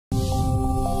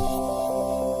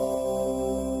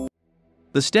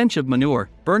The stench of manure,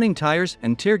 burning tires,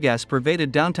 and tear gas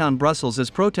pervaded downtown Brussels as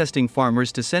protesting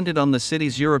farmers descended on the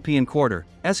city's European quarter,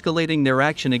 escalating their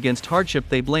action against hardship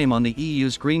they blame on the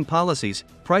EU's green policies,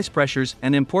 price pressures,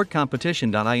 and import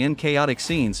competition. In chaotic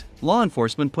scenes, law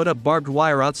enforcement put up barbed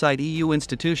wire outside EU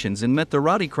institutions and met the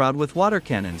rowdy crowd with water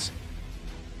cannons.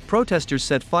 Protesters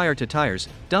set fire to tires,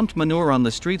 dumped manure on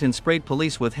the street and sprayed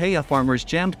police with hay. Farmers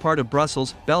jammed part of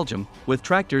Brussels, Belgium, with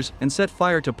tractors and set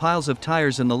fire to piles of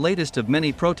tires in the latest of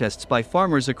many protests by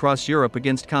farmers across Europe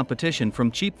against competition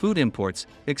from cheap food imports,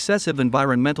 excessive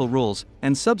environmental rules,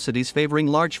 and subsidies favoring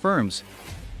large firms.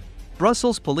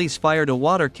 Brussels police fired a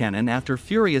water cannon after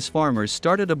furious farmers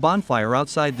started a bonfire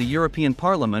outside the European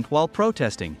Parliament while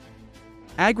protesting.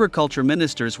 Agriculture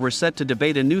ministers were set to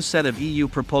debate a new set of EU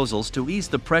proposals to ease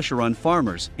the pressure on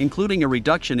farmers, including a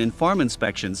reduction in farm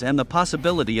inspections and the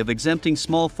possibility of exempting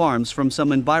small farms from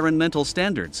some environmental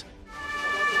standards.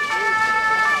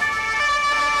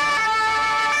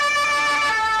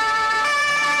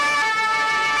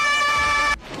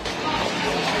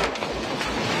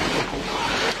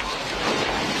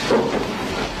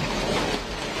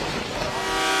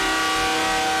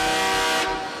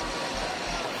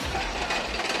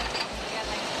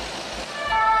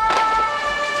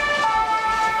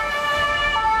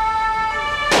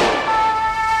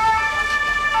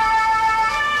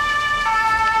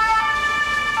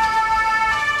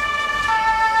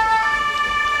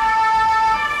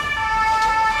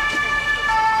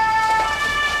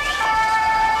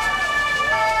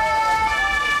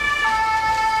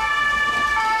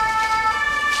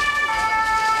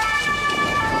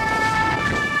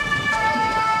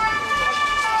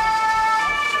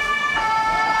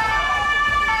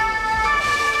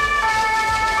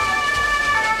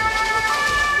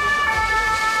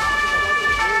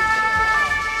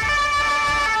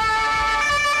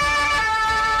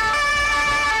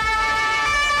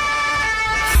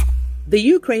 The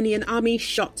Ukrainian army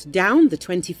shot down the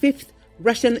 25th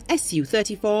Russian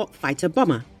Su-34 fighter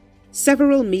bomber.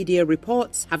 Several media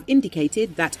reports have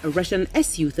indicated that a Russian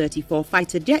Su-34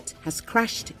 fighter jet has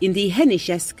crashed in the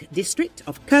Henichesk district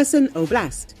of Kherson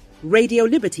Oblast. Radio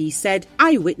Liberty said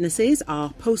eyewitnesses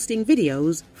are posting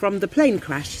videos from the plane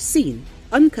crash scene.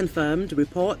 Unconfirmed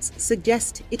reports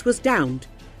suggest it was downed.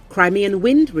 Crimean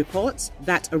Wind reports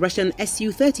that a Russian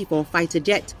Su-34 fighter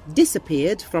jet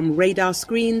disappeared from radar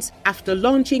screens after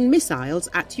launching missiles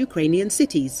at Ukrainian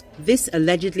cities. This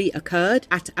allegedly occurred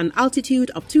at an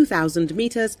altitude of 2,000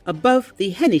 meters above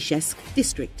the Henichesk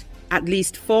district. At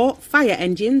least 4 fire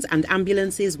engines and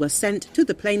ambulances were sent to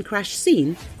the plane crash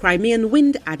scene, Crimean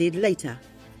Wind added later.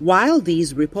 While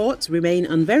these reports remain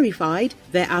unverified,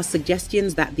 there are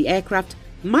suggestions that the aircraft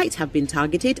might have been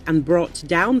targeted and brought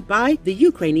down by the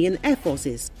Ukrainian air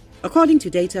forces. According to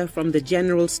data from the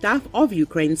General Staff of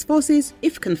Ukraine's forces,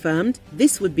 if confirmed,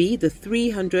 this would be the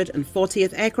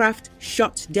 340th aircraft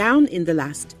shot down in the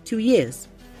last 2 years.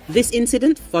 This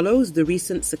incident follows the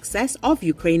recent success of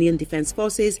Ukrainian Defense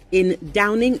Forces in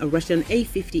downing a Russian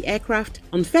A-50 aircraft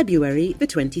on February the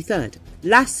 23rd.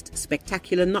 Last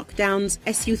spectacular knockdowns,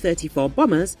 Su-34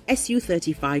 bombers,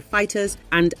 Su-35 fighters,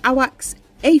 and AWACS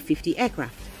A-50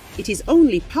 aircraft. It is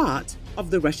only part of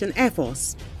the Russian Air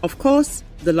Force. Of course,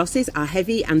 the losses are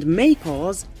heavy and may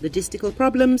cause logistical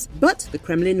problems, but the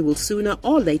Kremlin will sooner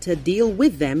or later deal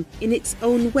with them in its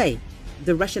own way.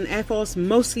 The Russian Air Force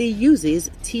mostly uses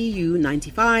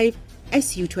Tu-95,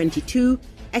 Su-22,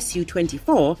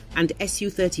 Su-24 and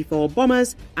Su-34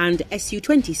 bombers and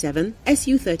Su-27,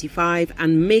 Su-35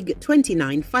 and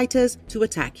MiG-29 fighters to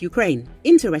attack Ukraine.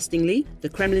 Interestingly, the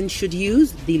Kremlin should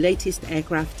use the latest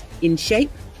aircraft in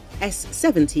shape,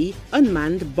 S-70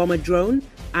 unmanned bomber drone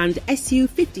and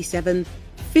Su-57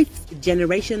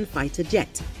 fifth-generation fighter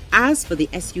jet. As for the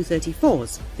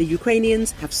Su-34s, the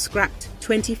Ukrainians have scrapped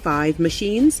 25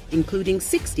 machines, including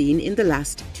 16 in the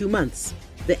last 2 months.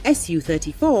 The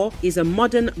Su-34 is a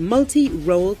modern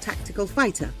multi-role tactical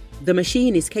fighter. The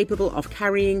machine is capable of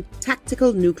carrying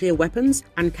tactical nuclear weapons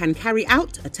and can carry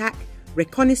out attack,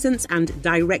 reconnaissance and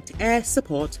direct air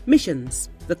support missions.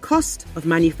 The cost of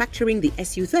manufacturing the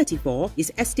Su-34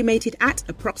 is estimated at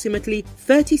approximately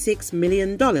 $36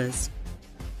 million.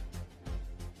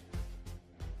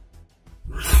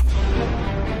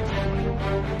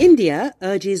 India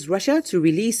urges Russia to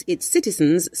release its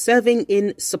citizens serving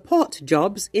in support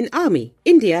jobs in army.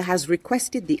 India has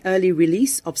requested the early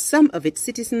release of some of its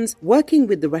citizens working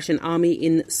with the Russian army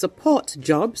in support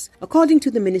jobs, according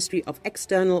to the Ministry of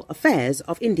External Affairs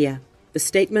of India. The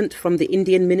statement from the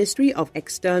Indian Ministry of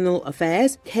External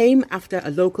Affairs came after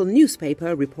a local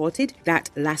newspaper reported that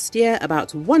last year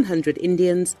about 100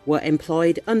 Indians were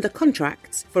employed under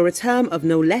contracts for a term of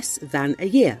no less than a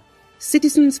year.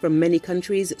 Citizens from many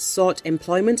countries sought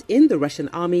employment in the Russian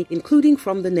army, including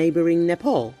from the neighbouring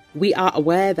Nepal. We are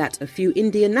aware that a few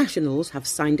Indian nationals have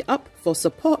signed up for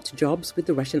support jobs with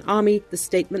the Russian army, the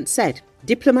statement said.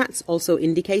 Diplomats also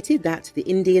indicated that the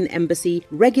Indian embassy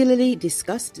regularly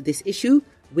discussed this issue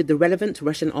with the relevant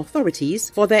Russian authorities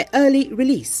for their early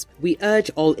release. We urge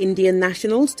all Indian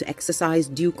nationals to exercise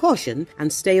due caution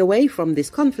and stay away from this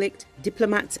conflict,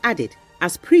 diplomats added.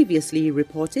 As previously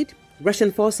reported,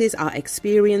 Russian forces are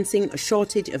experiencing a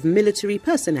shortage of military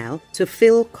personnel to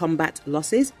fill combat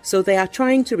losses, so they are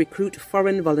trying to recruit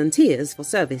foreign volunteers for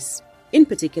service. In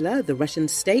particular, the Russian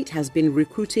state has been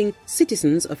recruiting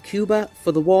citizens of Cuba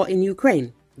for the war in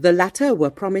Ukraine. The latter were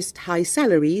promised high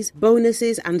salaries,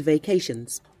 bonuses and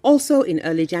vacations. Also in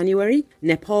early January,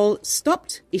 Nepal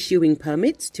stopped issuing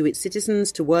permits to its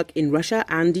citizens to work in Russia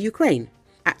and Ukraine.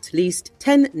 At least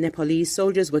 10 Nepalese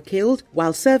soldiers were killed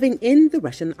while serving in the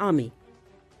Russian army.